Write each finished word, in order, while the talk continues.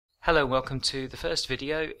Hello, welcome to the first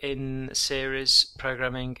video in the series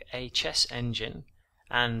programming a chess engine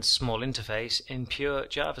and small interface in pure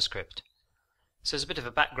JavaScript. So there's a bit of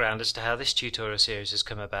a background as to how this tutorial series has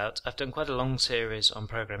come about. I've done quite a long series on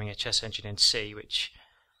programming a chess engine in C, which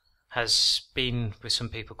has been with some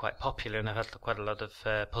people quite popular, and I've had quite a lot of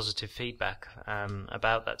positive feedback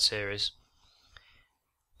about that series.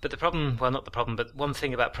 But the problem, well, not the problem, but one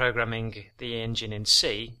thing about programming the engine in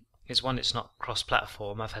C is, one, it's not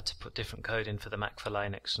cross-platform. I've had to put different code in for the Mac, for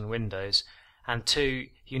Linux and Windows, and two,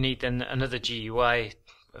 you need then another GUI,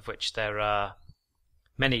 of which there are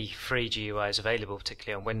many free GUIs available,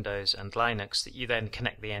 particularly on Windows and Linux, that you then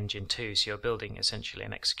connect the engine to, so you're building essentially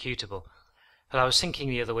an executable. And I was thinking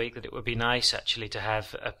the other week that it would be nice actually to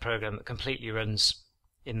have a program that completely runs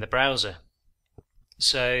in the browser.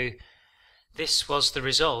 So this was the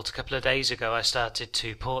result. A couple of days ago I started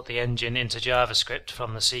to port the engine into JavaScript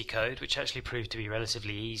from the C code, which actually proved to be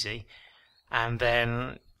relatively easy. And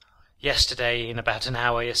then yesterday, in about an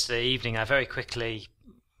hour yesterday evening, I very quickly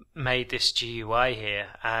made this GUI here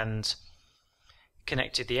and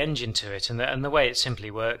connected the engine to it. And the way it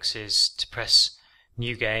simply works is to press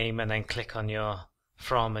New Game and then click on your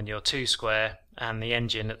From and your To square, and the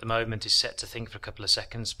engine at the moment is set to think for a couple of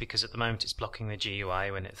seconds, because at the moment it's blocking the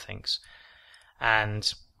GUI when it thinks.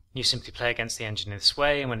 And you simply play against the engine in this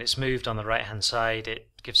way, and when it's moved on the right hand side it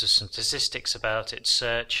gives us some statistics about its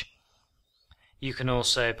search. You can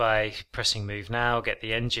also, by pressing Move Now, get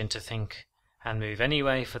the engine to think and move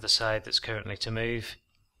anyway for the side that's currently to move.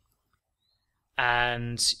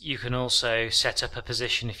 And you can also set up a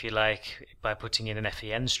position, if you like, by putting in an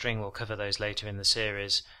FEN string. We'll cover those later in the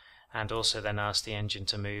series, and also then ask the engine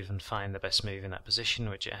to move and find the best move in that position,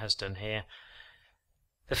 which it has done here.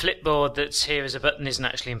 The flipboard that's here as a button isn't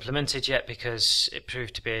actually implemented yet because it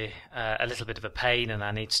proved to be a little bit of a pain, and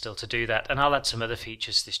I need still to do that. And I'll add some other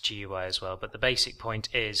features to this GUI as well. But the basic point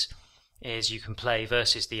is you can play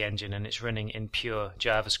versus the engine, and it's running in pure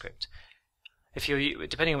JavaScript. If you're,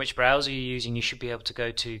 depending on which browser you're using, you should be able to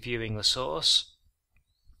go to viewing the source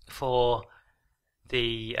for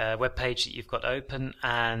the web page that you've got open.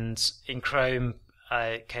 And in Chrome,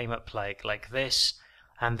 I came up like this.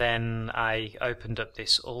 And then I opened up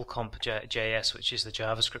this allcomp.js, which is the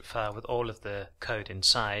JavaScript file with all of the code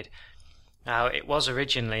inside. Now, it was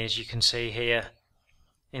originally, as you can see here,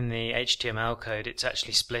 in the HTML code, it's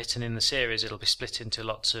actually split, and in the series it'll be split into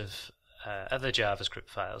lots of other JavaScript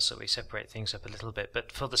files, so we separate things up a little bit.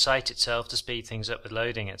 But for the site itself, to speed things up with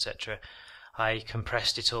loading, etc., I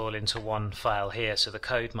compressed it all into one file here, so the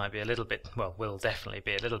code might be a little bit, well, will definitely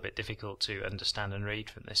be a little bit difficult to understand and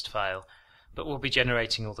read from this file. But we'll be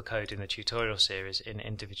generating all the code in the tutorial series in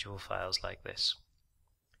individual files like this.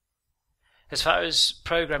 As far as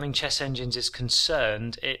programming chess engines is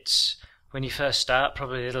concerned, it's, when you first start,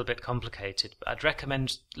 probably a little bit complicated. But I'd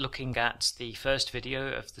recommend looking at the first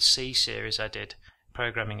video of the C series I did,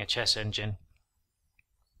 programming a chess engine,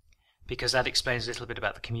 because that explains a little bit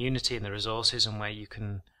about the community and the resources and where you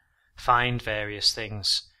can find various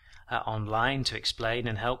things online to explain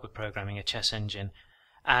and help with programming a chess engine.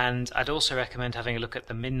 And I'd also recommend having a look at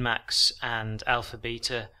the min-max and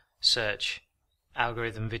alpha-beta search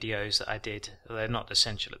algorithm videos that I did. They're not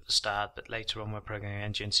essential at the start, but later on we're programming an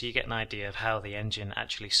engine, so you get an idea of how the engine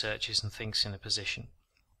actually searches and thinks in a position.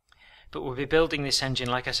 But we'll be building this engine,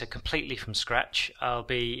 like I said, completely from scratch. I'll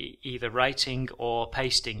be either writing or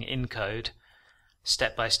pasting in code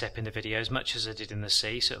step by step in the videos, much as I did in the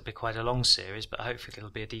C, so it'll be quite a long series, but hopefully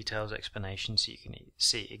it'll be a detailed explanation so you can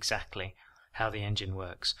see exactly how the engine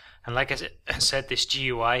works. And like I said, this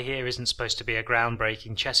GUI here isn't supposed to be a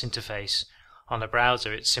groundbreaking chess interface on a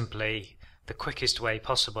browser. It's simply the quickest way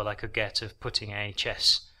possible I could get of putting a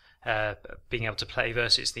chess, being able to play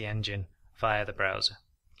versus the engine via the browser.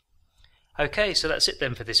 Okay, so that's it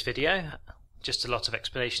then for this video. Just a lot of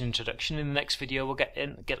explanation, introduction. In the next video we'll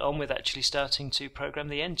get on with actually starting to program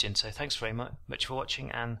the engine. So thanks very much for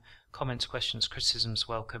watching, and comments, questions, criticisms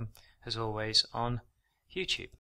welcome as always on YouTube.